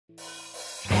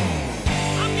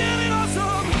I'm getting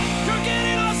awesome, you're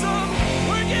getting awesome,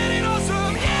 we're getting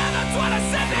awesome, yeah, that's what I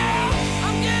said now.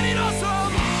 I'm getting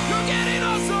awesome, you're getting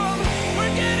awesome,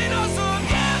 we're getting awesome,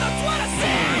 yeah, that's what I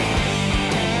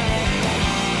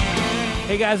said.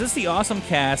 Hey guys, it's the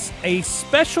AwesomeCast, a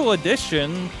special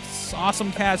edition,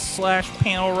 AwesomeCast /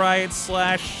 Panel Riot /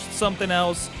 something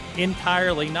else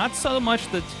entirely. Not so much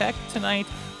the tech tonight,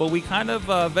 but we kind of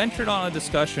ventured on a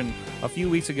discussion a few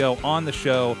weeks ago on the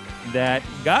show that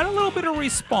got a little bit of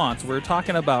response. We were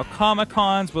talking about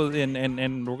Comic-Cons,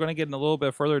 and we're going to get in a little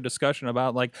bit further discussion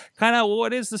about like kind of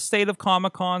what is the state of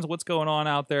Comic-Cons, what's going on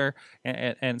out there,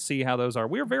 and see how those are.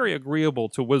 We're very agreeable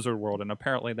to Wizard World, and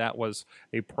apparently that was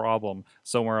a problem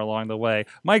somewhere along the way.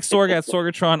 Mike Sorg at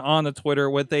Sorgatron on the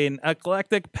Twitter with an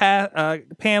eclectic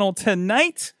panel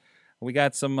tonight. We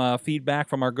got some feedback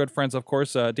from our good friends, of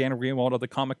course, Dan Greenwald of the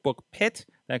Comic Book Pit.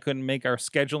 That couldn't make our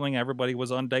scheduling. Everybody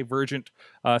was on divergent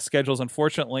schedules,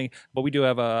 unfortunately. But we do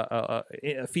have a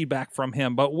feedback from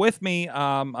him. But with me,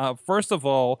 first of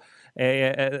all,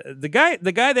 the guy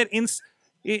that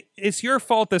it's your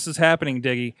fault this is happening,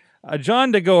 Diggy.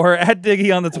 John DeGore at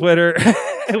Diggy on the Twitter.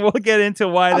 We'll get into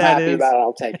why that is. I'm happy about it.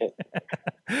 I'll take it.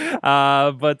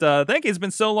 But thank you. It's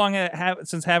been so long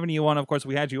since having you on. Of course,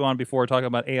 we had you on before talking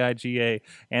about AIGA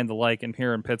and the like and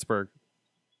here in Pittsburgh.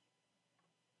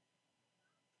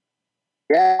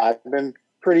 Yeah, I've been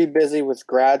pretty busy with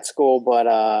grad school, but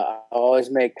I always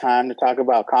make time to talk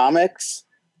about comics.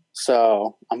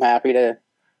 So I'm happy to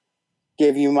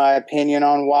give you my opinion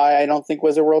on why I don't think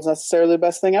Wizard World's necessarily the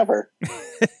best thing ever.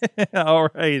 All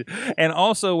right. And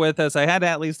also with us, I had to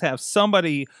at least have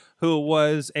somebody who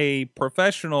was a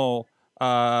professional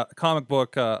comic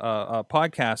book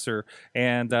podcaster,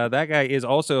 and that guy is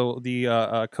also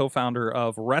the co-founder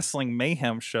of Wrestling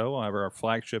Mayhem Show, our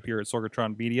flagship here at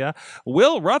Sorgatron Media.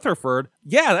 Will Rutherford,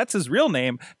 yeah, that's his real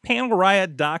name.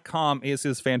 PanelRiot.com is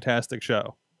his fantastic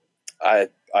show. I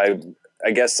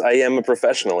guess I am a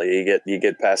professional. You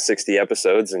get past 60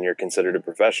 episodes and you're considered a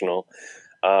professional.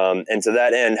 And to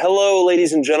that end, hello,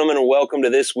 ladies and gentlemen, and welcome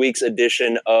to this week's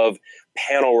edition of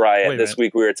Panel Riot. This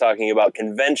week we are talking about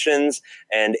conventions,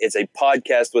 and it's a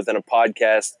podcast within a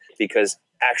podcast because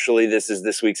actually this is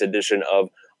this week's edition of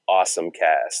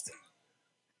AwesomeCast.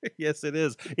 Yes, it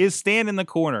is. Is Stan in the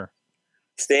corner?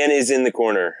 Stan is in the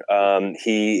corner.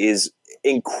 He is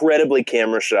incredibly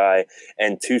camera shy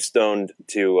and too stoned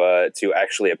to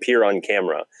actually appear on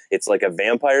camera. It's like a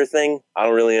vampire thing. I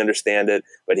don't really understand it,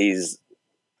 but he's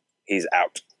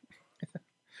out.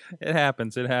 It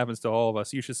happens. It happens to all of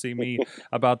us. You should see me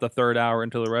about the third hour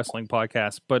into the wrestling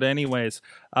podcast. But anyways,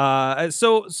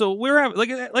 so we're having,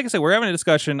 like I said, we're having a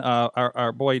discussion.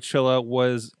 Our boy Chilla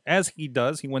was, as he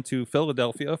does, he went to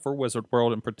Philadelphia for Wizard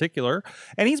World in particular,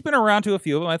 and he's been around to a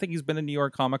few of them. I think he's been to New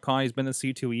York Comic Con. He's been to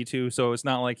C2E2, so it's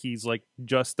not like he's like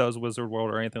just does Wizard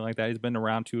World or anything like that. He's been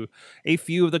around to a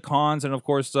few of the cons, and of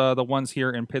course the ones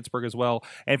here in Pittsburgh as well.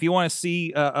 And if you want to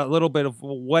see a little bit of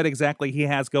what exactly he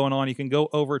has going on, you can go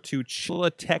over to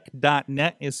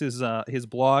chillatech.net is his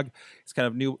blog. It's kind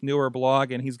of newer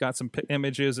blog, and he's got some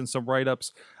images and some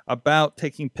write-ups about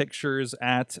taking pictures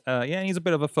at he's a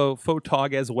bit of a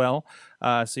photog as well,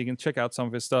 so you can check out some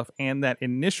of his stuff and that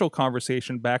initial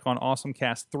conversation back on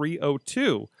AwesomeCast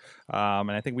 302,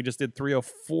 and I think we just did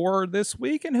 304 this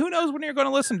week, and who knows when you're going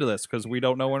to listen to this, because we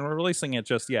don't know when we're releasing it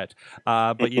just yet,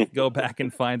 but you can go back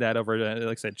and find that over at,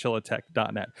 like I said,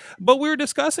 chillatech.net. But we were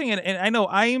discussing it, and I know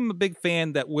I'm a big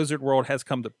fan that Wizard World has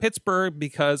come to Pittsburgh,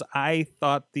 because I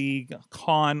thought the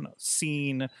con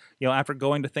scene, after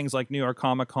going to things like New York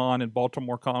Comic Con and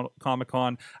Baltimore Comic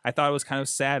Con, I thought it was kind of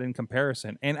sad in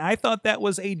comparison. And I thought that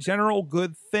was a general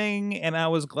good thing, and I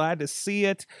was glad to see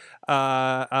it.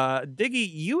 Diggy,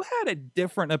 you had a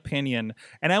different opinion,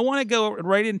 and I want to go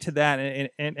right into that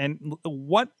and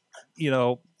what,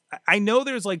 I know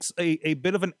there's like a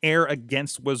bit of an air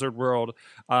against Wizard World.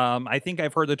 I think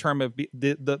I've heard the term of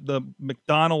the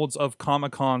McDonald's of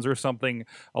Comic-Cons or something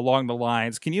along the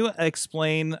lines. Can you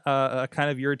explain kind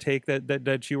of your take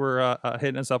that you were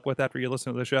hitting us up with after you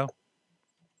listened to the show?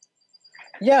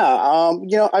 Yeah,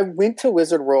 I went to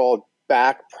Wizard World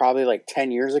back probably like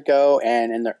 10 years ago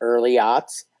and in the early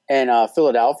aughts in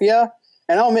Philadelphia.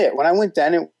 And I'll admit, when I went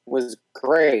then, it was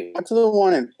great. I went to the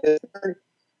one in Pittsburgh,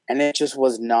 and it just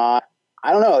was not,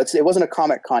 I don't know, it wasn't a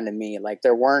Comic Con to me. Like,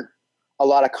 there weren't a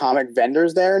lot of comic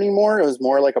vendors there anymore. It was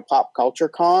more like a pop culture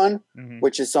con,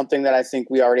 which is something that I think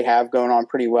we already have going on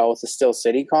pretty well with the Still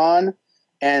City Con.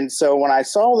 And so when I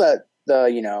saw that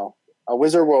a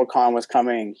Wizard World Con was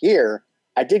coming here,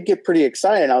 I did get pretty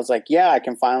excited. I was like, yeah, I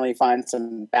can finally find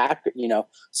some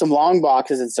some long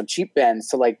boxes and some cheap bins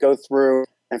to like go through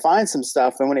and find some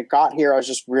stuff. And when it got here, I was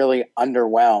just really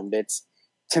underwhelmed. It's,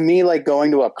 to me, like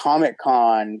going to a Comic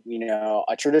Con, you know,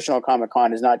 a traditional Comic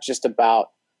Con is not just about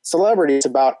celebrities, it's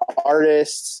about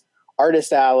artists,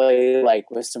 artist alley,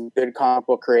 like with some good comic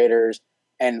book creators,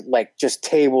 and like just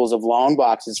tables of long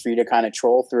boxes for you to kind of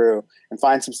troll through and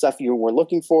find some stuff you were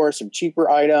looking for, some cheaper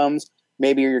items.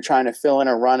 Maybe you're trying to fill in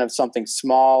a run of something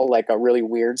small, like a really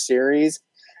weird series.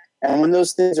 And when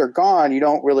those things are gone, you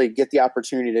don't really get the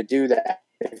opportunity to do that.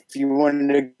 If you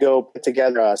wanted to go put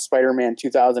together a Spider-Man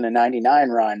 2099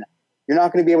 run, you're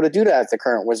not going to be able to do that at the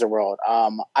current Wizard World.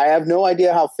 I have no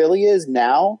idea how Philly is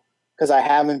now because I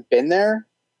haven't been there.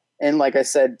 And like I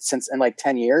said, since in like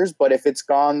 10 years, but if it's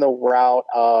gone the route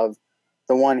of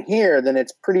the one here, then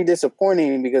it's pretty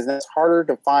disappointing because then it's harder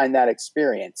to find that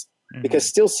experience. Mm-hmm. Because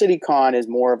Steel City Con is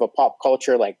more of a pop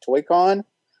culture like Toy Con,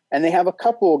 and they have a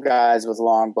couple of guys with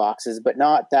long boxes, but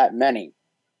not that many.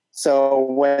 So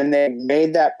when they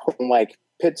made that from like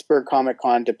Pittsburgh Comic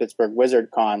Con to Pittsburgh Wizard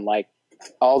Con, like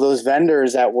all those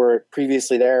vendors that were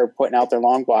previously there putting out their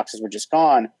long boxes were just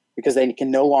gone because they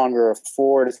can no longer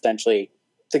afford essentially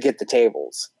to get the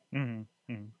tables.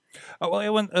 Mm-hmm. Mm-hmm.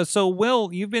 Oh, well, so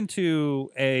Will, you've been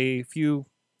to a few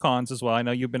cons as well. I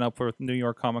know you've been up for New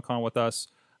York Comic Con with us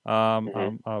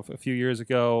a few years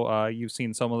ago. You've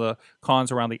seen some of the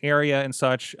cons around the area and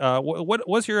such. What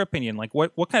was your opinion? Like,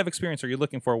 what kind of experience are you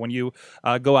looking for when you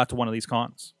go out to one of these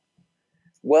cons?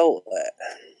 Well,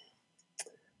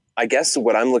 I guess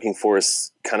what I'm looking for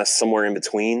is kind of somewhere in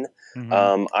between.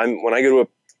 Mm-hmm. When I go to a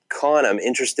con, I'm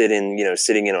interested in, you know,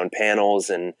 sitting in on panels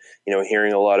and, you know,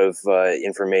 hearing a lot of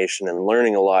information and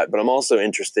learning a lot, but I'm also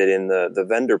interested in the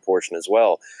vendor portion as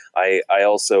well. I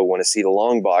also want to see the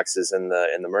long boxes and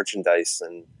the merchandise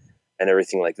and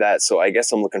everything like that. So I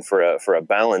guess I'm looking for a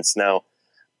balance now.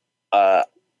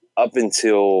 Up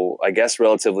until I guess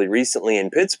relatively recently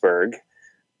in Pittsburgh,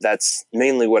 that's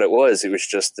mainly what it was. It was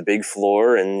just the big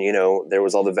floor, and you know, there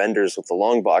was all the vendors with the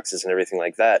long boxes and everything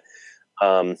like that.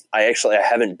 I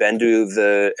haven't been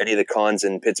to any of the cons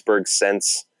in Pittsburgh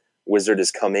since Wizard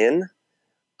has come in.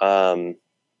 I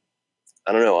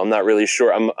don't know. I'm not really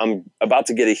sure. I'm about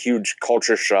to get a huge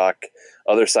culture shock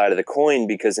other side of the coin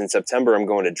because in September I'm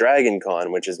going to Dragon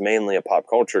Con, which is mainly a pop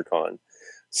culture con.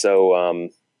 So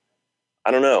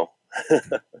I don't know.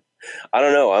 I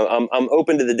don't know. I'm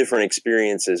open to the different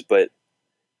experiences, but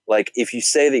like if you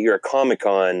say that you're a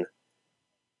Comic-Con,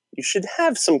 you should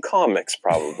have some comics,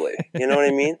 probably. You know what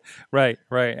I mean? Right.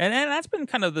 And that's been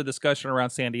kind of the discussion around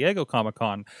San Diego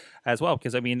Comic-Con as well,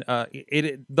 because I mean,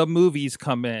 the movies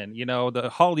come in. You know, the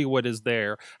Hollywood is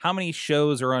there. How many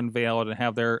shows are unveiled and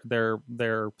have their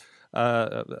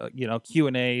you know,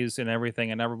 Q&As and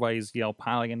everything, and everybody's, you know,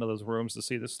 piling into those rooms to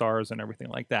see the stars and everything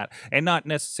like that, and not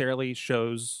necessarily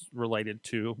shows related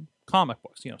to comic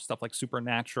books, you know, stuff like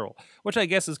Supernatural, which I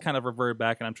guess is kind of reverted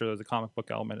back, and I'm sure there's a comic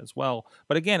book element as well.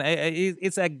 But again,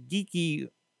 it's a geeky,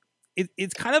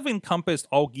 it's kind of encompassed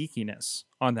all geekiness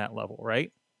on that level,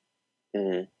 right?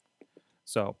 Mm-hmm.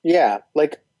 So yeah,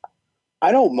 like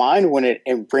I don't mind when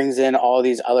it brings in all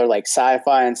these other like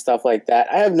sci-fi and stuff like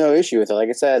that. I have no issue with it. Like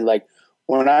I said, like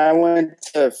when I went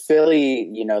to Philly,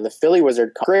 you know, the Philly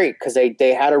Wizard, great, because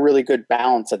they had a really good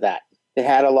balance of that. They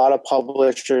had a lot of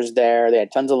publishers there. They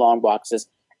had tons of long boxes.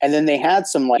 And then they had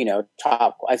some, like, you know,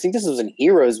 top, I think this was when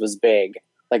Heroes was big,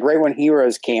 like right when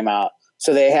Heroes came out.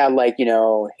 So they had like, you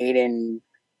know, Hayden,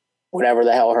 whatever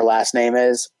the hell her last name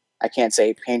is. I can't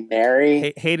say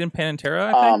Panettiere. Hayden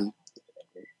Panettiere, I think?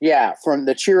 Yeah, from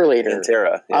the cheerleader.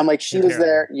 Pantera. Yeah. Like she was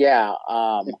there. Yeah.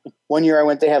 One year I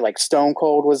went, they had like Stone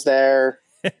Cold was there.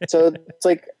 So it's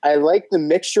like, I like the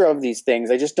mixture of these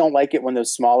things. I just don't like it when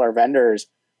those smaller vendors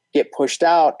get pushed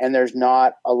out and there's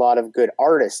not a lot of good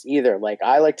artists either. Like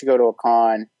I like to go to a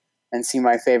con and see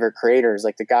my favorite creators,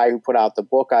 like the guy who put out the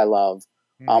book I love,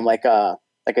 like a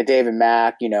David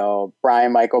Mack, you know,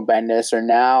 Brian Michael Bendis, or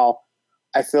now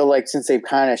I feel like since they've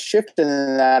kind of shifted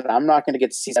in that, I'm not going to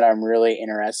get to see that I'm really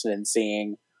interested in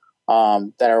seeing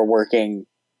that are working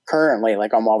currently,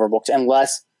 like on Marvel Books,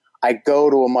 unless I go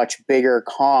to a much bigger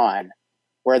con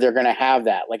where they're going to have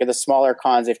that. Like at the smaller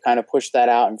cons, they've kind of pushed that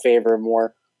out in favor of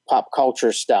more pop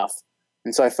culture stuff.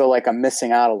 And so I feel like I'm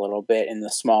missing out a little bit in the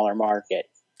smaller market.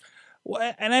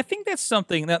 Well, and I think that's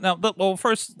something that well,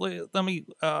 first let me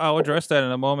I'll address that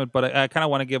in a moment, but I kind of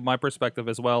want to give my perspective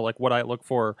as well, like what I look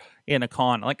for in a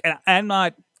con. Like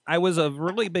I was a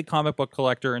really big comic book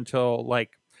collector until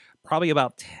like probably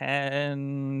about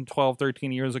 10, 12,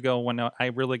 13 years ago when I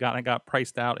really got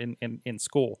priced out in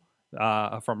school.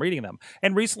 from reading them.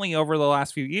 And recently, over the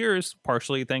last few years,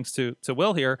 partially thanks to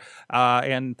Will here,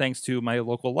 and thanks to my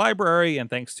local library, and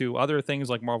thanks to other things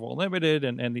like Marvel Unlimited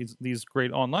and these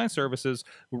great online services,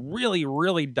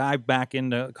 really dive back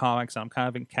into comics. I'm kind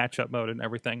of in catch up mode and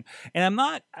everything. And I'm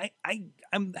not, I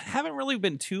haven't really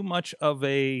been too much of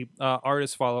a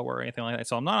artist follower or anything like that.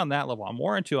 So I'm not on that level. I'm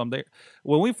more into them.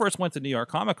 When we first went to New York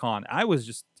Comic Con, I was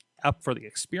just up for the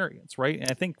experience, right?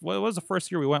 And I think what was the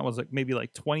first year we went was maybe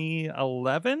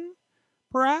 2011,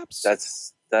 perhaps.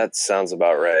 That sounds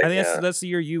about right. I think that's the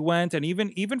year you went, and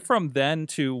even from then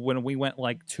to when we went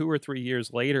 2 or 3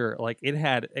 years later, it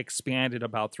had expanded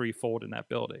about threefold in that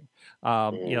building.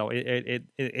 It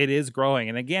is growing,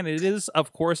 and again, it is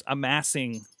of course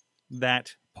amassing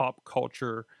that pop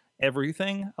culture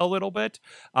everything a little bit.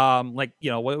 What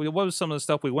was some of the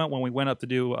stuff we went when we went up to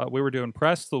do, we were doing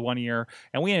press the one year,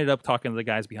 and we ended up talking to the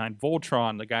guys behind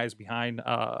Voltron, the guys behind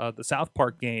the South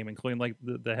Park game, including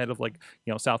the head of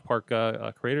South Park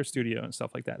creator studio and stuff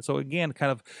like that. So again,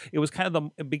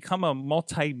 it become a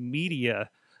multimedia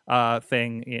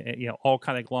thing, all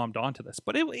kind of glommed onto this,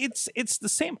 but it's the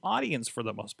same audience for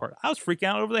the most part. I was freaking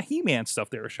out over the He-Man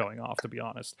stuff they were showing off, to be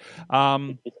honest.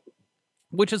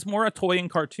 Which is more a toy and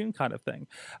cartoon kind of thing.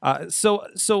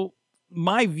 So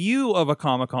my view of a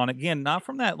Comic-Con, again, not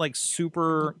from that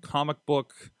super comic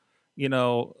book,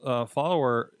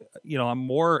 follower, I'm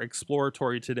more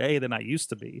exploratory today than I used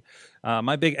to be.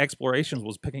 My big explorations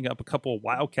was picking up a couple of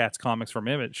Wildcats comics from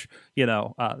Image,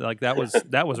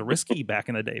 that was risky back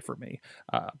in the day for me.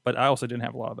 But I also didn't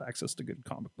have a lot of access to good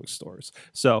comic book stores.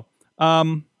 So,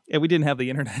 and we didn't have the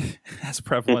internet as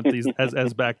prevalent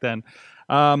as back then.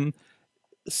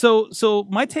 So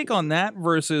my take on that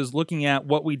versus looking at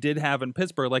what we did have in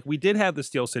Pittsburgh, we did have the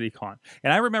Steel City Con.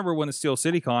 And I remember when the Steel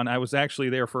City Con, I was actually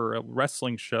there for a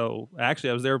wrestling show.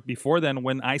 Actually, I was there before then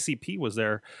when ICP was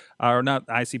there, or not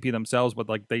ICP themselves, but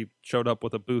they showed up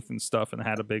with a booth and stuff and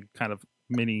had a big kind of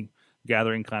mini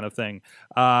gathering kind of thing.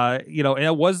 And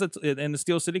it was and the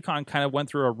Steel City Con kind of went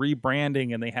through a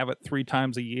rebranding, and they have it 3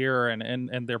 times a year,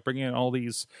 and they're bringing in all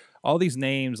these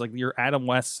names like your Adam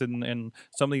West and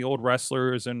some of the old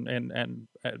wrestlers and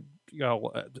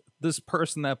this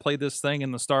person that played this thing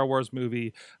in the Star Wars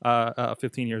movie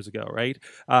 15 years ago, right?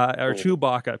 Or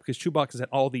Chewbacca, because Chewbacca's had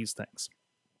all these things.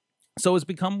 So it's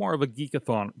become more of a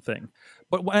geekathon thing.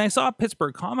 But when I saw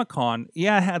Pittsburgh Comic Con, it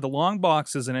had the long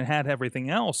boxes and it had everything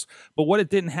else. But what it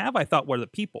didn't have, I thought, were the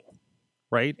people,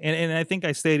 right? And I think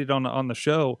I stated on the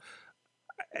show,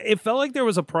 it felt like there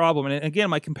was a problem. And again,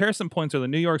 my comparison points are the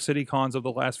New York City cons of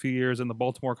the last few years and the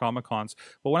Baltimore Comic Cons.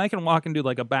 But when I can walk into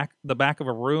the back of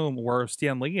a room where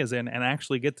Stan Lee is in and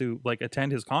actually get to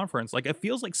attend his conference, it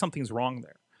feels like something's wrong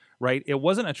there. Right? It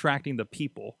wasn't attracting the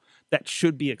people that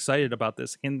should be excited about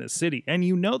this in the city. And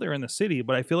they're in the city,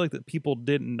 but I feel like that people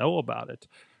didn't know about it.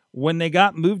 When they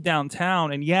got moved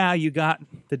downtown, and you got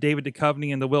the David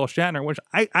Duchovny and the Will Shatner, which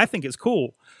I think is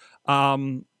cool.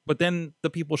 But then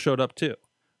the people showed up too,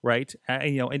 right?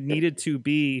 It needed to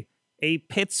be a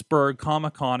Pittsburgh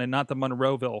Comic-Con and not the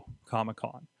Monroeville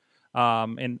Comic-Con.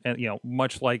 And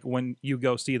much like when you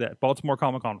go see that Baltimore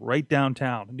Comic-Con right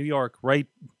downtown, New York, right,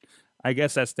 I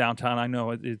guess that's downtown. I know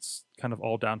it's kind of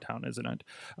all downtown, isn't it?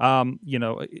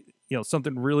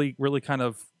 Something really, really kind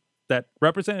of that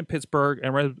represented Pittsburgh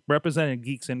and represented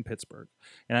geeks in Pittsburgh.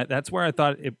 And that's where I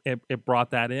thought it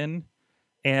brought that in.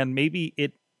 And maybe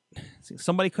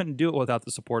somebody couldn't do it without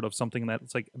the support of something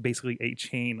that's basically a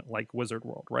chain like Wizard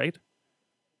World, right?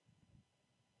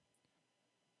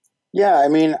 Yeah, I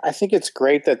mean, I think it's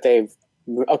great that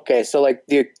so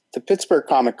the Pittsburgh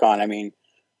Comic Con, I mean,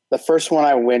 the first one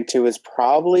I went to was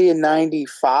probably in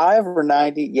 95 or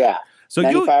 90. Yeah. So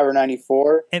 95 or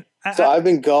 94. And I've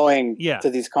been going to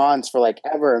these cons for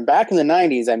ever. And back in the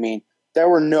 90s, I mean, there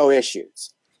were no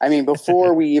issues. I mean,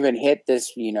 before we even hit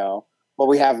this, what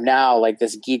we have now,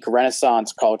 this geek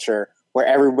renaissance culture where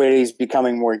everybody's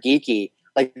becoming more geeky.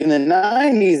 In the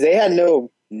 90s, they had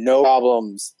no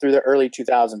problems through the early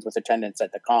 2000s with attendance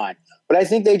at the con. But I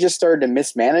think they just started to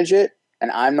mismanage it. And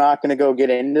I'm not going to go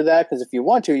get into that because if you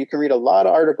want to, you can read a lot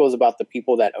of articles about the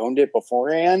people that owned it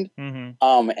beforehand, and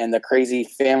the crazy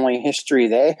family history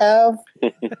they have.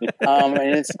 And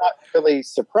it's not really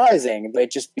surprising, but it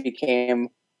just became,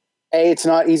 it's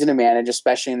not easy to manage,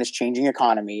 especially in this changing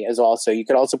economy. You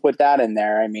could also put that in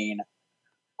there. I mean,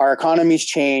 our economy's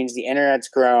changed, the internet's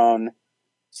grown,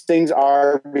 things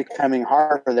are becoming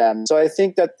hard for them. So I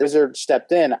think that Wizard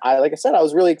stepped in. Like I said, I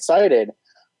was really excited,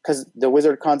 because the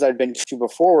Wizard cons I'd been to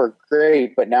before were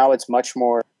great, but now it's much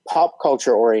more pop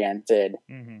culture oriented,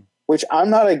 which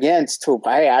I'm not against.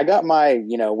 I got my,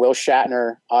 Will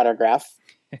Shatner autograph.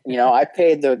 I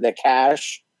paid the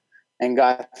cash and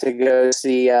got to go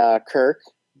see Kirk,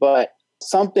 but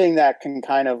something that can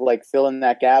kind of like fill in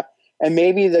that gap. And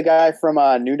maybe the guy from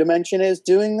New Dimension is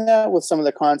doing that with some of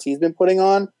the cons he's been putting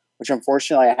on, which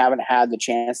unfortunately I haven't had the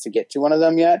chance to get to one of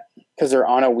them yet because they're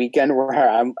on a weekend where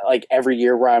I'm like every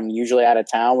year where I'm usually out of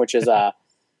town, which is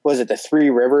was it the Three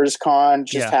Rivers Con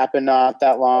just happened not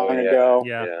that long ago.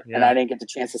 Yeah. And I didn't get the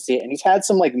chance to see it. And he's had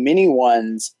some like mini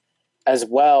ones as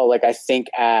well. Like I think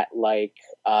at like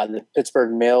the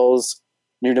Pittsburgh Mills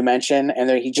New Dimension, and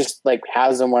he just like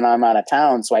has them when I'm out of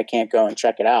town, so I can't go and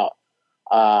check it out.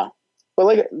 But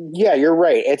like, yeah, you're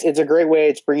right. It's a great way.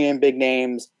 It's bringing in big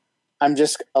names. I'm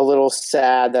just a little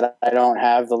sad that I don't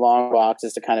have the long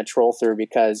boxes to kind of troll through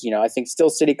because, I think still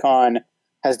CityCon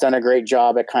has done a great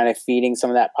job at kind of feeding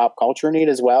some of that pop culture need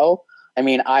as well. I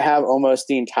mean, I have almost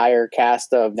the entire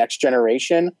cast of Next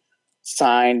Generation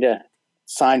signed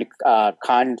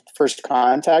First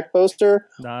Contact poster.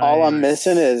 Nice. All I'm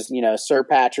missing is, Sir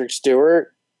Patrick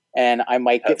Stewart, and I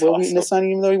might get Will Wheaton to sign it,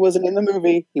 even though he wasn't in the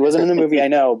movie. He wasn't in the movie, I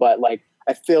know, but like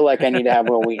I feel like I need to have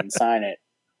Will Wheaton sign it.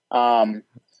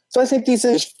 So I think these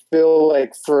things feel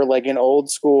like for like an old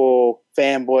school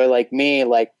fanboy like me,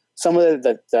 like some of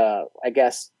the I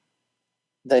guess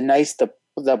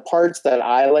the parts that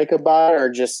I like about it are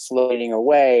just sliding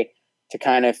away to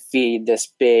kind of feed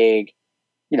this big,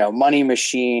 money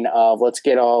machine of let's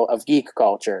get all of geek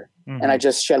culture. Mm-hmm. And I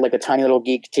just shed like a tiny little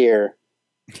geek tear.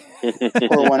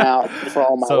 Pour one out for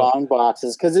all my long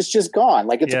boxes because it's just gone.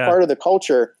 Like it's a part of the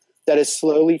culture that is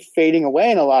slowly fading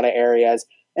away in a lot of areas.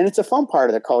 And it's a fun part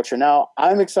of the culture. Now,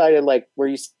 I'm excited, like where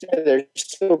you said there's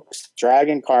still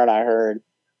Dragon Card, I heard,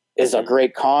 is a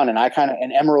great con. And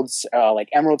Emerald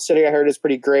City, I heard, is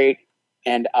pretty great.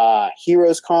 And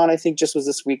Heroes Con, I think, just was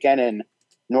this weekend in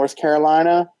North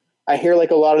Carolina. I hear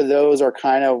like a lot of those are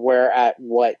kind of where at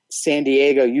what San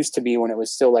Diego used to be when it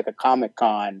was still like a Comic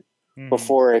Con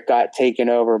before it got taken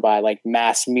over by like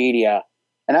mass media.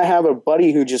 And I have a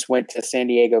buddy who just went to San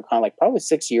Diego Con like probably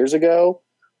 6 years ago.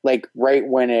 Like right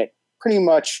when it pretty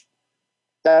much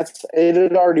it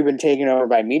had already been taken over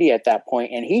by media at that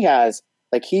point. And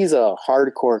he's a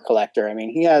hardcore collector. I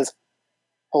mean, he has,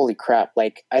 holy crap.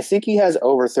 Like I think he has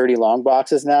over 30 long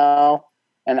boxes now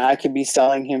and I could be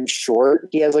selling him short.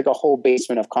 He has like a whole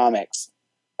basement of comics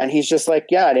and he's just like,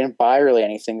 yeah, I didn't buy really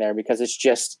anything there because it's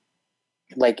just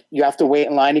like, you have to wait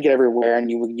in line to get everywhere. And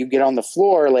you get on the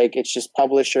floor, like it's just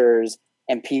publishers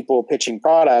and people pitching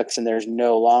products and there's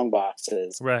no long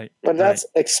boxes. Right. But that's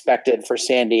expected for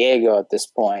San Diego at this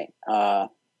point. Do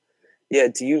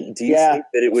you think that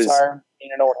it was, sorry,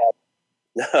 you know what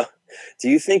happened. Do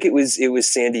you think it was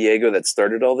San Diego that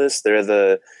started all this?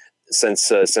 They're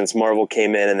since Marvel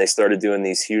came in and they started doing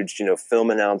these huge, film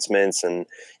announcements and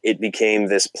it became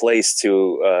this place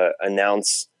to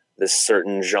announce this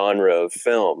certain genre of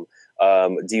film.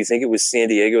 Do you think it was San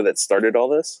Diego that started all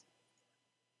this?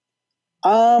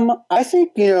 I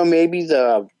think, maybe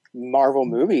the Marvel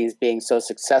movies being so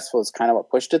successful is kind of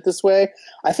what pushed it this way.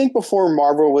 I think before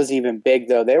Marvel was even big,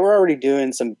 though, they were already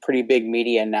doing some pretty big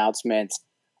media announcements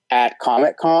at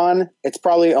Comic-Con. It's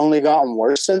probably only gotten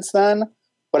worse since then.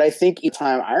 But I think each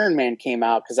time Iron Man came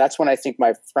out, because that's when I think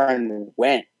my friend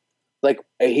went. Like,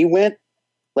 he went,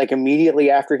 like, immediately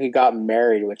after he got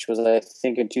married, which was, I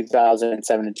think, in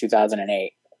 2007 and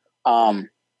 2008.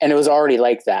 And it was already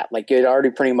like that. Like it had already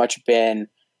pretty much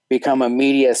become a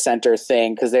media center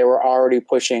thing because they were already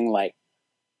pushing like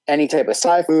any type of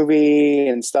sci-fi movie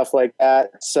and stuff like that.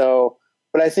 So,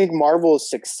 but I think Marvel's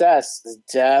success has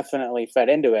definitely fed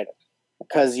into it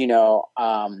because,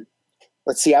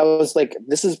 let's see, I was like,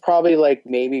 this is probably like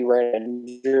maybe right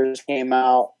Avengers came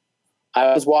out.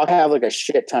 I have like a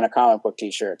shit ton of comic book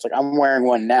t-shirts. Like I'm wearing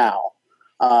one now.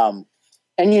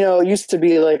 And, it used to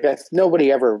be like I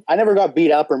never got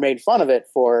beat up or made fun of it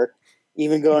for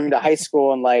even going to high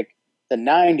school in like the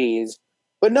 90s,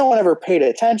 but no one ever paid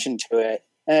attention to it.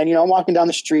 And, I'm walking down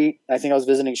the street. I think I was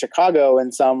visiting Chicago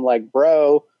and some like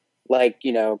bro, like,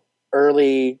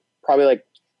 early, probably like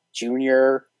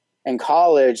junior in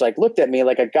college, like looked at me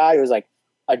like a guy who was like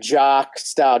a jock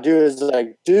style dude. Was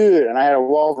like, dude. And I had a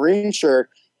Wolverine shirt.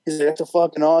 He's like, that's a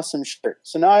fucking awesome shirt.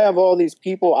 So now I have all these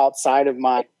people outside of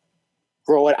my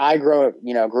grew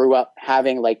up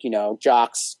having like,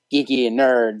 jocks, geeky and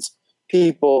nerds,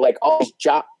 people like all these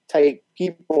jock type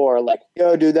people are like,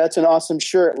 yo, dude, that's an awesome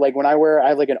shirt. Like when I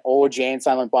have like an old Jay and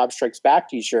Silent Bob Strikes Back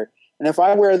t-shirt. And if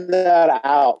I wear that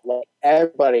out, like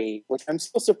everybody, which I'm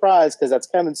still surprised because that's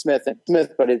Kevin Smith,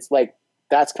 but it's like,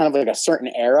 that's kind of like a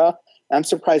certain era. And I'm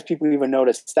surprised people even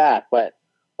notice that. But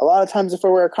a lot of times if I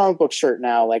wear a comic book shirt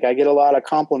now, like I get a lot of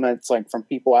compliments, like from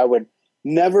people I would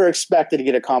never expected to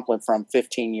get a compliment from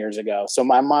 15 years ago. So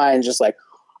my mind just like,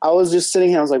 I was just sitting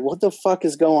here. I was like, what the fuck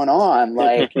is going on?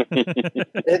 Like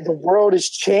the world has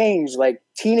changed. Like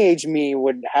teenage me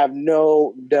would have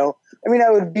no, I mean,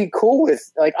 I would be cool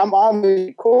with, like, I'm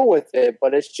obviously cool with it,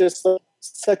 but it's just like,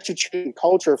 such a change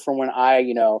culture from when I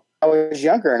was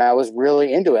younger and I was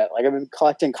really into it. Like I've been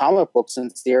collecting comic books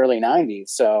since the early 90s.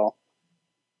 So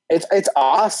it's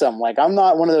awesome. Like I'm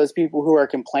not one of those people who are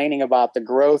complaining about the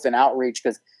growth and outreach,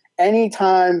 because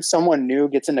anytime someone new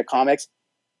gets into comics,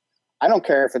 I don't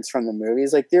care if it's from the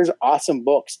movies, like there's awesome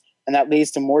books, and that leads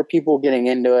to more people getting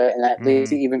into it. And that leads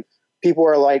to even people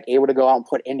are like able to go out and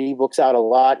put indie books out a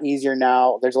lot easier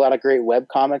now. There's a lot of great web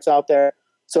comics out there.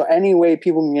 So any way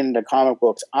people can get into comic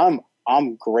books, I'm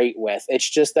great with. It's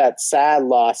just that sad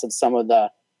loss of some of the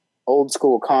old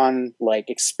school con like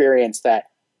experience that,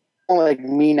 like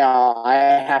me now, I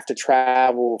have to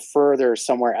travel further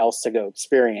somewhere else to go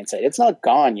experience it. It's not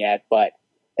gone yet, but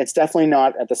it's definitely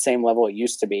not at the same level it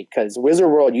used to be, because Wizard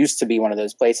World used to be one of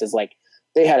those places, like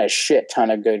they had a shit ton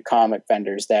of good comic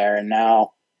vendors there. And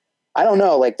now, I don't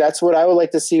know, like that's what I would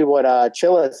like to see what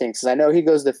Chilla thinks, because I know he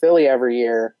goes to Philly every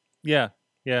year. Yeah.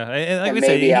 Yeah, and like and we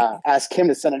maybe say, ask him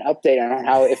to send an update on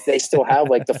how, if they still have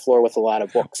like the floor with a lot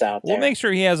of books out there. we'll make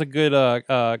sure he has a good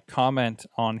comment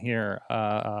on here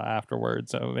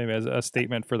afterwards, so maybe as a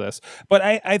statement for this. But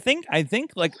I think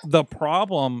like the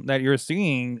problem that you're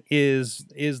seeing is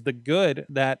the good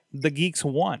that the geeks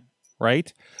won,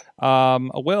 right?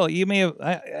 Will, you may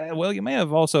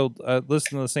have also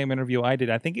listened to the same interview I did.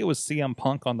 I think it was CM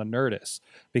Punk on the Nerdist,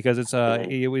 because it's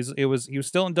he was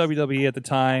still in WWE at the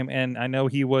time, and I know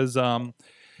he was starting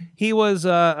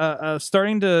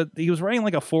to, he was writing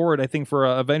like a forward, I think, for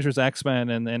Avengers X-Men,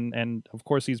 and of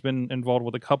course he's been involved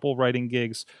with a couple writing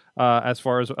gigs as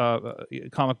far as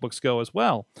comic books go as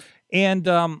well. And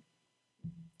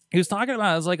he was talking about,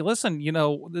 I was like, listen,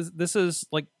 this is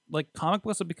like comic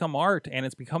books have become art, and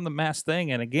it's become the mass thing.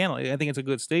 And again, I think it's a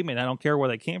good statement. I don't care where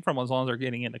they came from as long as they're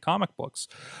getting into comic books.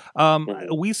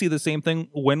 We see the same thing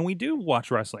when we do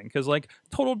watch wrestling, because like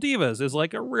Total Divas is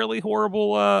like a really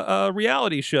horrible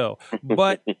reality show,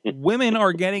 but women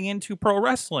are getting into pro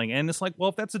wrestling, and it's like, well,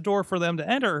 if that's a door for them to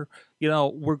enter,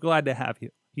 we're glad to have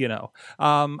you.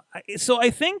 So I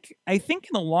think in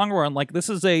the long run, like this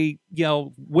is a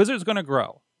Wizard's going to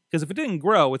grow, because if it didn't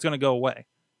grow, it's going to go away.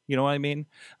 You know what I mean?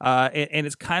 And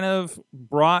it's kind of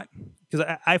brought,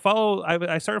 because I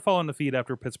started following the feed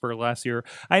after Pittsburgh last year.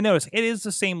 I noticed it is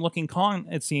the same looking con,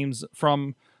 it seems,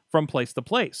 from place to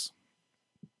place.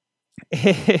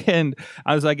 And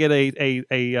as I get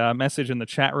a message in the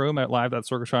chat room at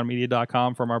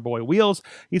live.circushawnmedia.com from our boy Wheels,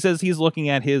 he says he's looking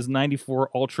at his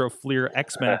 94 Ultra Fleer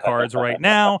X-Men cards right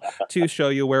now to show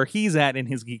you where he's at in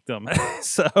his geekdom.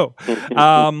 So,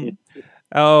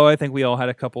 oh, I think we all had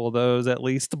a couple of those at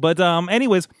least. But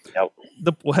anyways,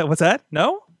 what's that?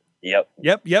 No? Yep.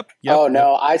 Oh,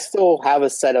 no, I still have a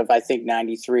set of, I think,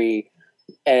 93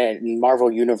 and Marvel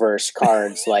Universe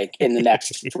cards like in the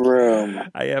next room.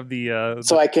 I have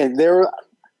so I can, they're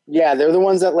the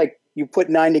ones that like you put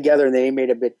 9 together and they made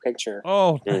a big picture.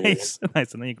 Oh, nice.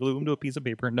 Nice. And then you glue them to a piece of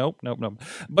paper. Nope.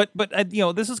 But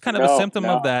this is kind of a symptom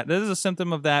of that. This is a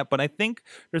symptom of that. But I think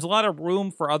there's a lot of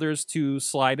room for others to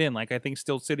slide in. Like I think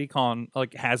still CityCon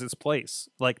like has its place.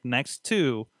 Like next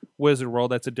to Wizard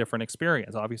World, that's a different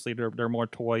experience. Obviously, they're more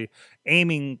toy,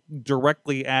 aiming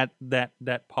directly at that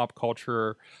pop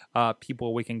culture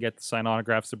people we can get to sign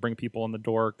autographs to bring people in the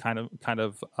door kind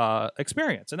of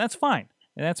experience, and that's fine.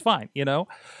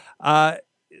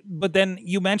 But then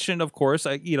you mentioned, of course,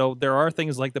 there are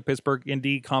things like the Pittsburgh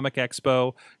Indie Comic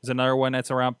Expo. There's another one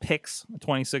that's around PIX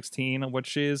 2016,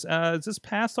 which is this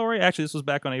past already? Actually, this was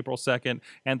back on April 2nd,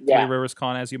 and Three Rivers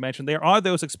Con, as you mentioned. There are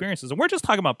those experiences, and we're just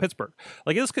talking about Pittsburgh.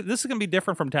 Like this is going to be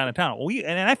different from town to town.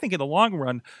 And I think in the long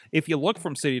run, if you look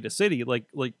from city to city, like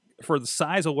for the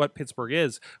size of what Pittsburgh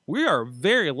is, we are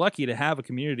very lucky to have a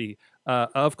community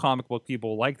of comic book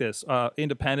people like this,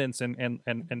 independents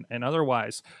and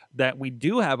otherwise, that we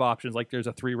do have options. Like there's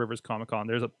a Three Rivers Comic Con,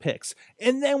 there's a PIX,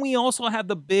 and then we also have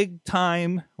the big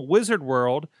time Wizard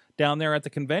World down there at the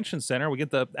convention center. We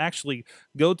get to actually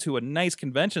go to a nice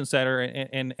convention center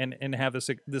and have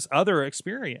this other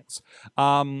experience.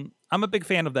 I'm a big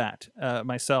fan of that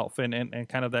myself, and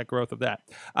kind of that growth of that.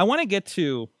 I want to get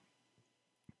to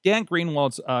Dan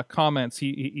Greenwald's comments.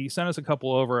 He sent us a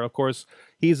couple over. Of course,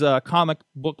 he's a Comic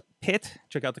Book Pit.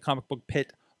 Check out the Comic Book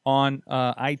Pit on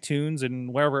iTunes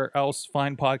and wherever else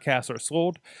fine podcasts are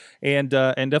sold. And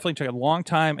definitely check it. A long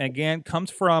time. And again, comes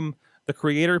from the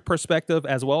creator perspective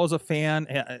as well as a fan.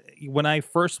 When I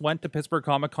first went to Pittsburgh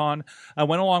Comic Con, I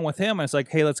went along with him. I was like,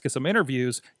 hey, let's get some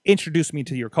interviews. Introduce me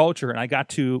to your culture. And I got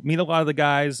to meet a lot of the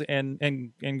guys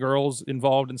and girls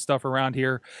involved in stuff around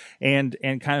here and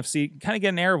kind of get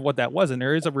an air of what that was. And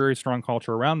there is a very strong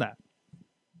culture around that.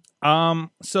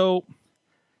 So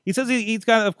he says he's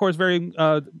got, of course, very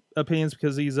opinions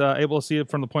because he's able to see it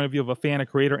from the point of view of a fan, a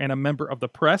creator, and a member of the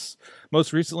press,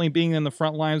 most recently being in the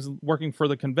front lines working for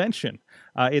the convention.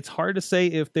 It's hard to say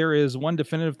if there is one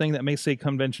definitive thing that makes a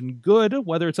convention good,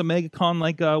 whether it's a megacon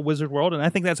like Wizard World, and I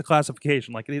think that's a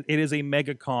classification. Like it is a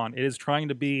megacon. It is trying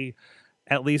to be,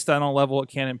 at least on a level it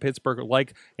can in Pittsburgh,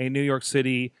 like a New York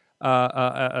City,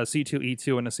 a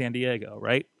C2E2, and a San Diego,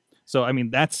 right? So, I mean,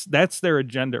 that's their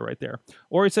agenda right there.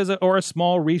 Or it says, or a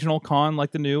small regional con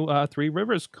like the new Three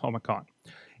Rivers Comic Con.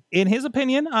 In his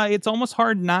opinion, it's almost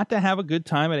hard not to have a good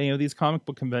time at any of these comic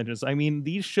book conventions. I mean,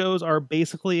 these shows are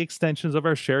basically extensions of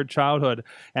our shared childhood.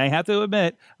 And I have to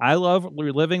admit, I love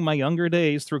reliving my younger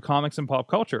days through comics and pop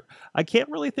culture. I can't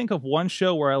really think of one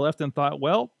show where I left and thought,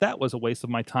 well, that was a waste of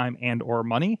my time and or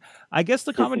money. I guess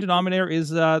the common denominator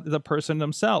is the person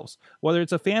themselves. Whether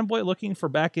it's a fanboy looking for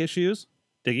back issues,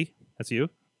 Diggy, that's you,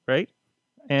 right?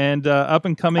 And up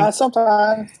and coming,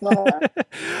 sometimes,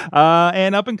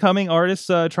 and up and coming artists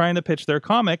trying to pitch their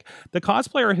comic, the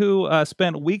cosplayer who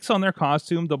spent weeks on their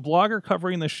costume, the blogger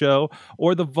covering the show,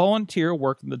 or the volunteer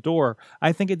working the door.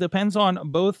 I think it depends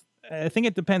both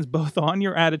on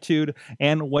your attitude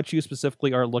and what you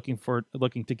specifically are looking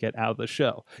to get out of the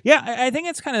show. Yeah, I think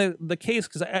it's kind of the case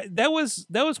because that was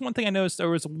one thing I noticed.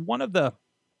 There was one of the.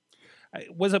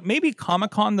 Was it maybe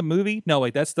Comic-Con the movie? No,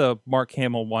 wait, that's the Mark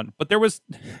Hamill one. But there was,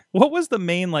 what was the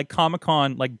main like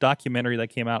Comic-Con like documentary that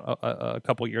came out a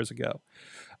couple years ago?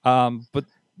 But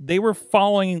they were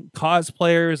following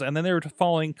cosplayers, and then they were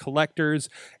following collectors,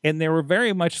 and they were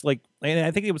very much like, and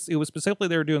I think it was specifically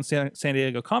they were doing San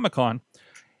Diego Comic-Con,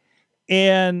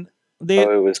 and they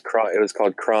it was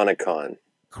called Chronicon.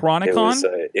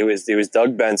 Chronicon. It was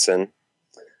Doug Benson.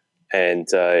 And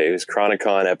it was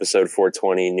Chronicon episode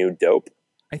 420, New Dope.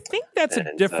 I think that's a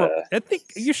different. Are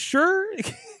you sure?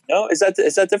 No, is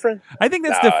that different? I think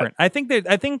that's different. I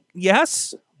think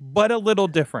yes, but a little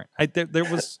different. There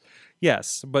was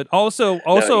yes, but also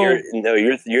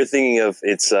you're thinking of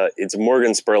it's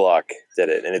Morgan Spurlock did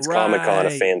it, and it's right. Comic-Con: A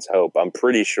Fan's Hope. I'm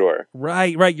pretty sure.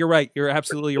 Right. You're right. You're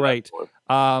absolutely right.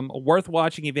 Worth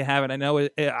watching if you haven't. I know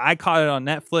I caught it on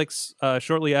Netflix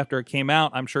shortly after it came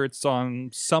out. I'm sure it's on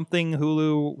something,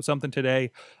 Hulu, something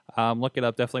today. Look it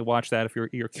up. Definitely watch that if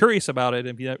you're curious about it.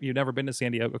 If you've never been to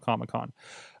San Diego Comic-Con.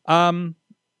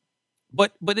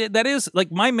 But that is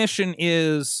like my mission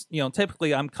is,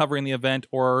 typically I'm covering the event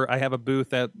or I have a booth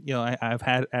that, I've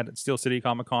had at Steel City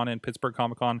Comic Con and Pittsburgh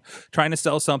Comic Con trying to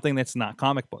sell something that's not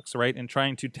comic books, right? And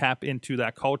trying to tap into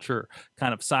that culture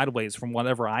kind of sideways from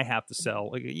whatever I have to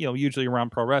sell, usually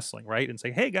around pro wrestling, right? And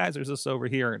say, hey guys, there's this over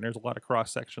here. And there's a lot of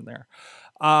cross section there.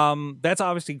 That's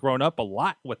obviously grown up a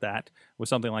lot with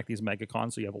something like these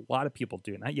megacons. So you have a lot of people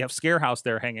doing that. You have Scarehouse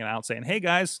there hanging out saying, hey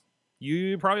guys,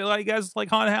 you probably like guys like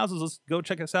haunted houses. Let's go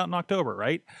check us out in October,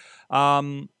 right?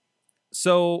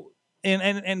 So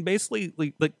and basically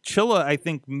like Chilla, I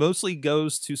think mostly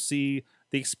goes to see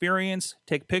the experience,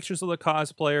 take pictures of the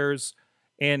cosplayers,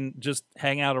 and just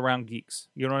hang out around geeks.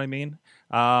 You know what I mean?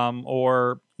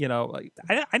 Or I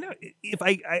know if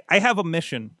I have a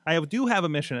mission. I do have a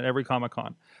mission at every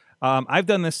Comic-Con. I've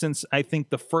done this since I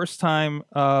think the first time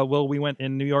we went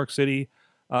in New York City.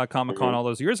 Comic-Con all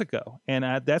those years ago, and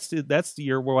that's the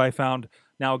year where I found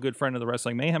now a good friend of the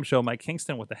Wrestling Mayhem show, Mike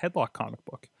Kingston, with the Headlock comic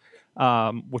book,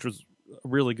 which was a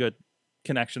really good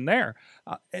connection there.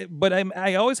 But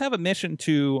I always have a mission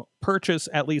to purchase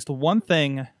at least one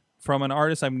thing from an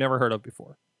artist I've never heard of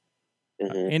before.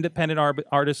 Independent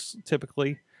artists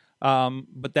typically,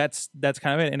 but that's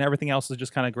kind of it, and everything else is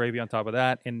just kind of gravy on top of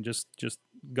that, and just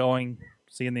going,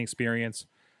 seeing the experience.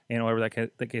 Whatever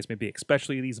that case may be,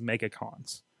 especially these mega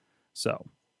cons. So,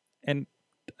 and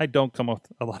I don't come with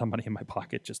a lot of money in my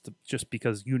pocket just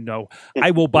because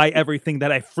I will buy everything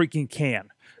that I freaking can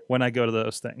when I go to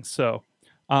those things. So,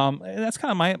 that's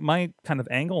kind of my kind of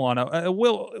angle on it.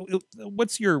 Will,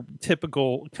 what's your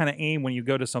typical kind of aim when you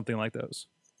go to something like those?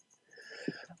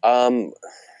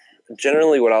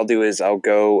 Generally, what I'll do is I'll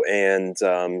go and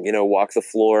walk the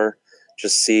floor.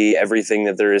 Just see everything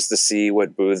that there is to see,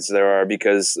 what booths there are,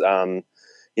 because,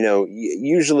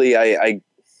 usually I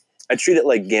treat it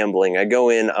like gambling. I go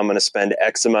in, I'm going to spend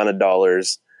X amount of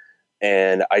dollars,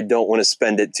 and I don't want to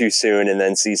spend it too soon and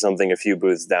then see something a few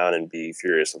booths down and be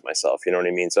furious with myself. You know what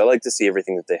I mean? So I like to see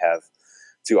everything that they have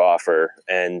to offer.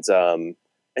 And,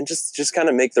 and just kind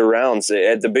of make the rounds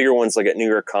at the bigger ones, like at New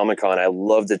York Comic Con. I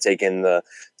love to take in the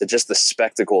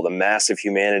spectacle, the massive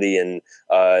humanity, and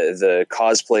the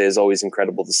cosplay is always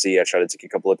incredible to see. I try to take a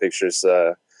couple of pictures,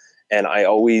 and I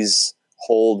always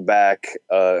hold back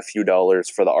a few dollars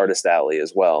for the artist alley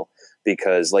as well,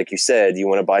 because like you said, you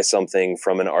want to buy something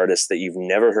from an artist that you've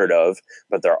never heard of,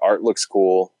 but their art looks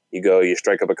cool. You go, you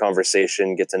strike up a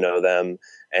conversation, get to know them,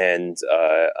 and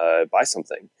buy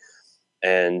something.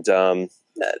 And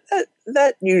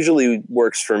that usually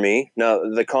works for me. Now,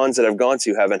 the cons that I've gone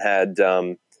to haven't had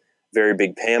very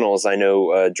big panels. I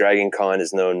know Dragon Con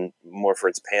is known more for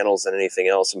its panels than anything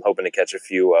else. I'm hoping to catch a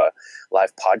few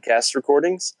live podcast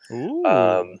recordings.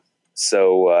 And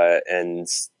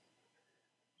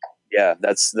yeah,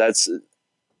 that's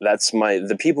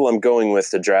the people I'm going with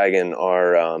to Dragon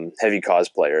are heavy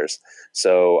cosplayers.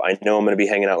 So I know I'm going to be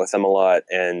hanging out with them a lot,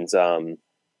 and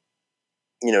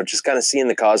just kind of seeing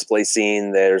the cosplay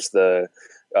scene. There's the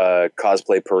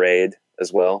cosplay parade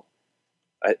as well.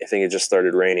 I think it just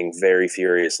started raining very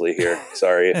furiously here.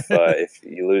 Sorry if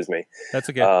you lose me. That's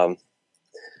okay.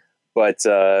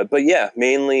 But yeah,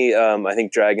 mainly I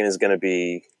think Dragon is going to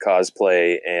be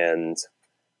cosplay and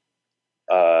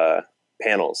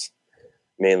panels,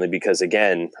 mainly because,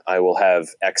 again, I will have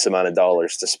X amount of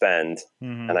dollars to spend,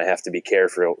 and I have to be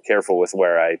careful with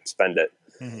where I spend it.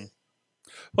 Mm-hmm.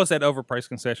 Plus that overpriced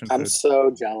concession food. I'm so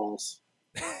jealous.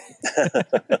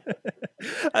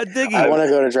 Diggy. I want to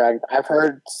go to Dragon. I've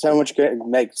heard so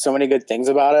many good things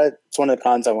about it. It's one of the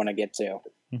cons I want to get to.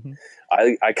 Mm-hmm.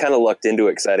 I kind of lucked into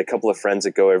it because I had a couple of friends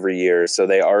that go every year, so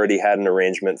they already had an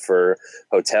arrangement for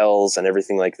hotels and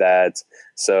everything like that.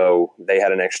 So they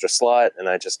had an extra slot, and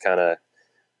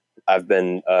I've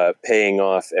been paying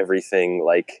off everything,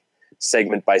 like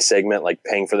segment by segment, like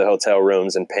paying for the hotel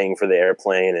rooms and paying for the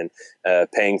airplane and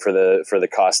paying for the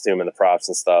costume and the props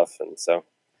and stuff. And so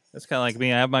that's kind of like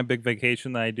me. I have my big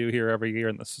vacation that I do here every year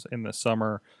in the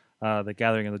summer, the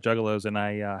Gathering of the Juggalos, and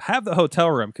I have the hotel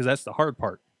room because that's the hard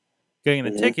part. Getting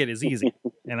the ticket is easy,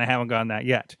 and I haven't gotten that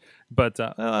yet. But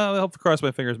I'll have to cross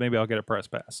my fingers. Maybe I'll get a press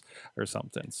pass or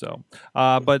something. So,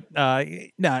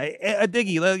 Diggy,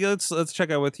 let's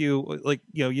check out with you. Like,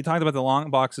 you talked about the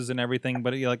long boxes and everything,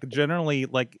 but like generally,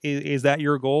 like, is that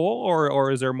your goal,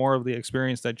 or is there more of the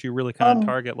experience that you really kind of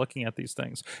target looking at these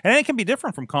things? And it can be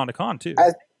different from con to con too.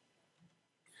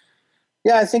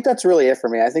 I think that's really it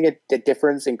for me. I think the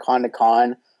difference in con to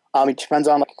con, it depends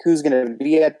on like who's going to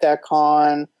be at that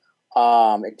con.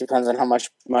 It depends on how much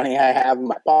money I have in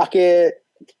my pocket.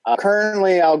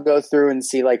 Currently, I'll go through and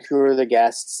see like who are the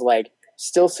guests. Like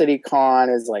Still City Con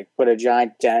is like put a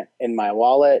giant dent in my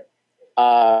wallet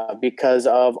because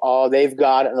of all they've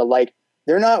got. Like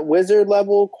they're not wizard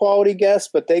level quality guests,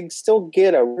 but they still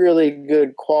get a really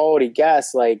good quality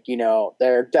guest. Like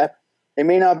they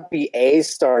may not be A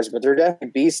stars, but they're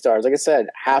definitely B stars. Like I said,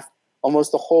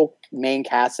 almost the whole main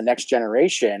cast of Next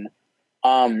Generation.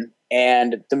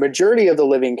 And the majority of the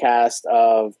living cast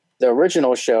of the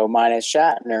original show, minus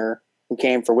Shatner, who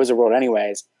came for Wizard World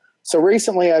anyways. So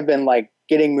recently I've been like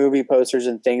getting movie posters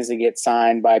and things to get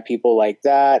signed by people like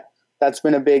that. That's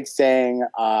been a big thing.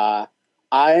 I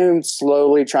am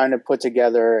slowly trying to put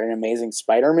together an Amazing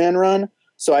Spider-Man run.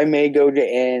 So I may go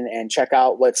in and check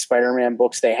out what Spider-Man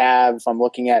books they have. If I'm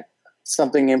looking at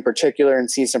something in particular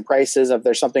and see some prices, if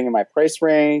there's something in my price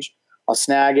range, I'll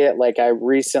snag it. Like I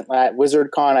recently at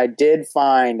WizardCon, I did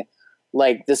find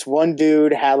like this one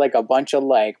dude had like a bunch of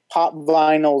like pop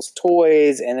vinyls,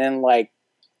 toys, and then like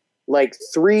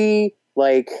three,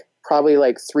 probably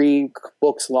like 3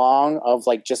 books long of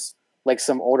like just like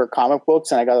some older comic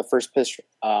books. And I got the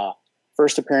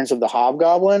first appearance of the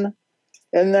Hobgoblin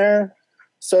in there.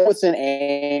 So it's an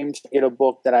aim to get a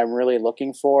book that I'm really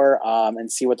looking for,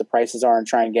 and see what the prices are and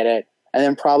try and get it. And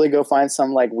then probably go find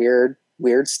some like weird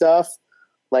stuff.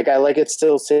 Like I like it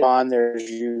still sit on. There's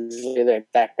usually like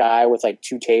that guy with like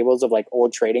 2 tables of like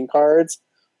old trading cards.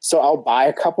 So I'll buy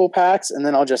a couple packs and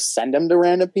then I'll just send them to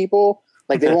random people.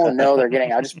 Like they won't know they're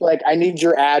getting. I'll just be like, I need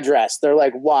your address. They're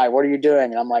like, why? What are you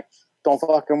doing? And I'm like, don't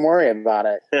fucking worry about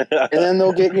it. And then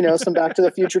they'll get some Back to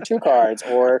the Future 2 cards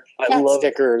or cat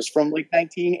stickers from like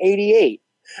 1988.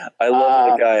 I love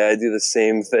that guy. I do the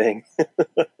same thing.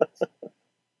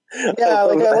 Yeah, I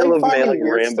love mailing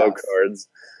Rambo cards.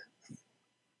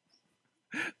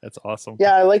 That's awesome.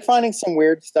 Yeah, I like finding some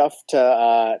weird stuff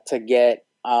to get.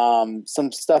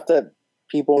 Some stuff that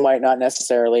people might not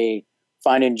necessarily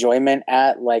find enjoyment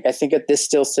at. Like I think at this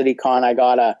Still City Con, I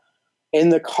got a in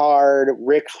the card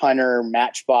Rick Hunter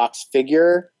Matchbox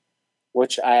figure,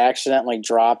 which I accidentally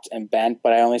dropped and bent,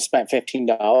 but I only spent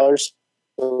 $15.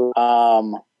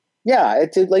 Yeah,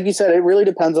 like you said, it really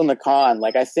depends on the con.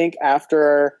 Like, I think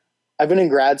after I've been in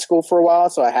grad school for a while,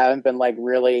 so I haven't been like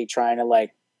really trying to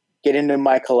like get into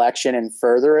my collection and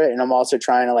further it. And I'm also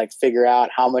trying to like figure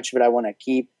out how much of it I want to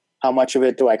keep, how much of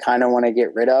it do I kind of want to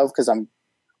get rid of, because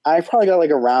I probably got like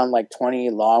around like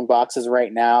 20 long boxes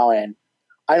right now, and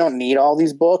I don't need all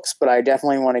these books, but I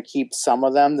definitely want to keep some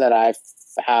of them that I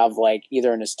have like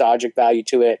either a nostalgic value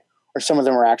to it, or some of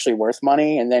them are actually worth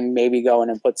money, and then maybe go in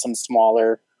and put some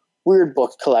smaller weird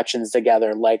book collections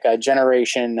together, like a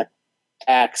Generation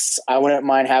X. I wouldn't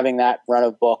mind having that run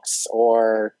of books,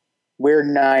 or weird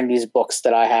 90s books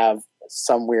that I have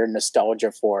some weird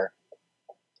nostalgia for.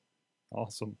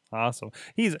 Awesome.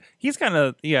 He's kind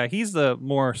of, he's the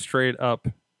more straight up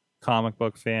comic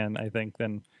book fan, I think,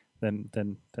 than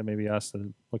maybe us that are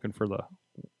looking for the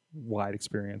wide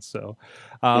experience. So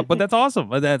but that's awesome.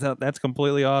 That's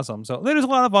completely awesome. So there's a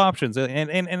lot of options,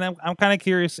 and I'm kind of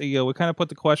curious, we kind of put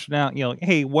the question out,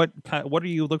 hey, what do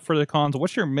you look for the cons?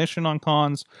 What's your mission on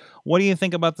cons? What do you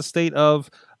think about the state of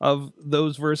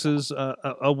those versus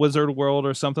a Wizard World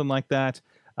or something like that?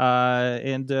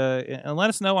 And let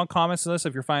us know on comments to this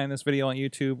if you're finding this video on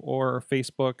YouTube or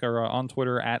Facebook or on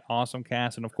Twitter at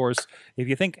AwesomeCast. And of course, if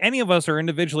you think any of us are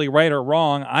individually right or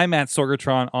wrong, I'm at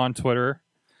Sorgatron on Twitter.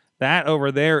 That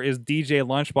over there is DJ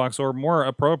Lunchbox, or more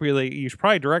appropriately, you should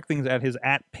probably direct things at his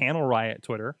at Panel Riot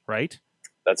Twitter, right?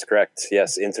 That's correct.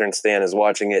 Yes, intern Stan is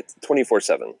watching it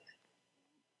 24/7.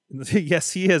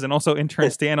 Yes, he is, and also intern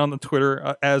Stan on the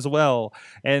Twitter as well.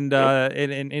 And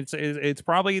it's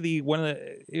probably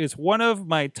it's one of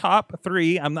my top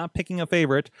 3. I'm not picking a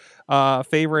favorite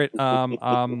one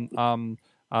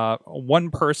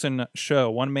person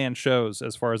show, one man shows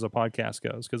as far as the podcast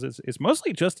goes, because it's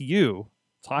mostly just you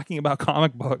talking about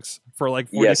comic books for like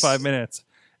 45 minutes.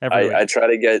 I try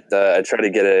to get a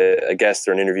guest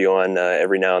or an interview on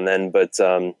every now and then, but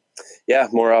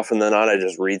more often than not, I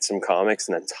just read some comics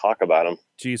and then talk about them.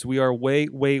 Geez, we are way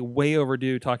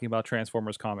overdue talking about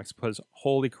Transformers comics, because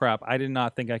holy crap, I did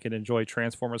not think I could enjoy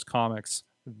Transformers comics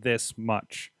this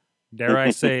much. Dare I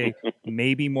say,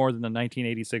 maybe more than the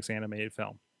 1986 animated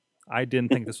film. I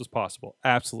didn't think this was possible.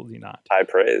 Absolutely not. High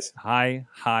praise. High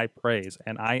praise.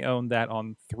 And I own that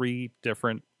on 3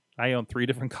 different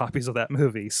copies of that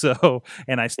movie. So,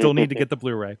 and I still need to get the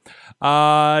Blu-ray.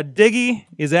 Diggy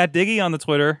is at Diggy on the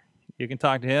Twitter. You can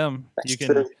talk to him.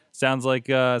 True. Sounds like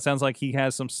he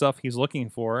has some stuff he's looking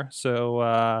for.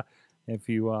 So, if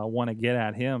you want to get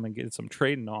at him and get some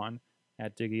trading on,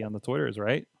 at Diggy on the Twitters,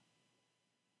 right?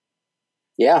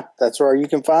 Yeah, that's where you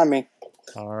can find me.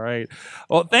 All right.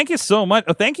 Well, thank you so much.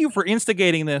 Thank you for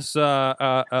instigating this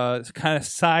kind of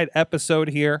side episode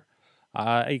here.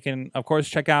 You can, of course,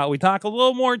 check out, we talk a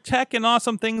little more tech and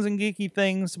awesome things and geeky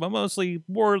things, but mostly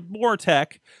more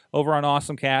tech over on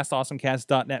AwesomeCast,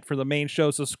 awesomecast.net for the main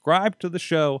show. Subscribe to the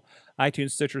show,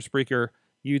 iTunes, Stitcher, Spreaker,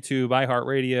 YouTube,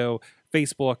 iHeartRadio,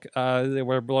 Facebook.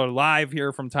 We're live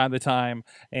here from time to time,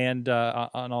 and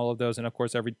on all of those. And, of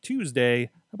course, every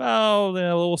Tuesday, about,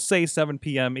 we'll say 7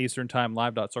 p.m. Eastern Time,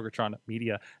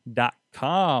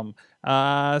 live.sorgatronmedia.com.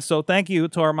 So thank you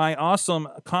to my awesome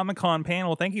Comic-Con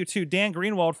panel. Thank you to Dan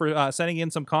Greenwald for sending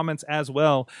in some comments as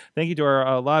well. Thank you to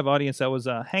our live audience that was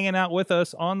hanging out with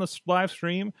us on the live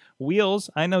stream. Wheels,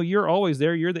 I know you're always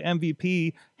there. You're the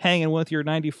MVP, hanging with your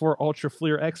 94 Ultra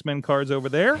Fleer X-Men cards over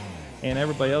there. And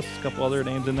everybody else, a couple other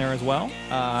names in there as well.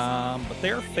 But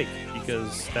they're fake,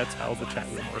 because that's how the chat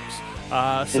room works.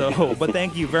 But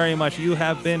thank you very much. You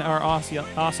have been our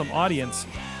awesome audience.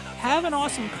 Have an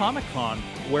awesome Comic-Con,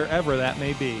 wherever that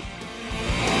may be.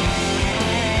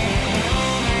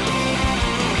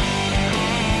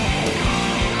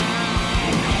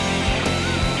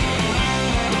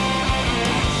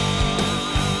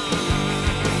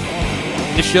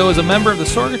 This show is a member of the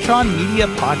Sorgatron Media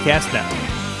Podcast Network.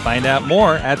 Find out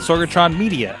more at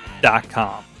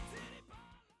sorgatronmedia.com.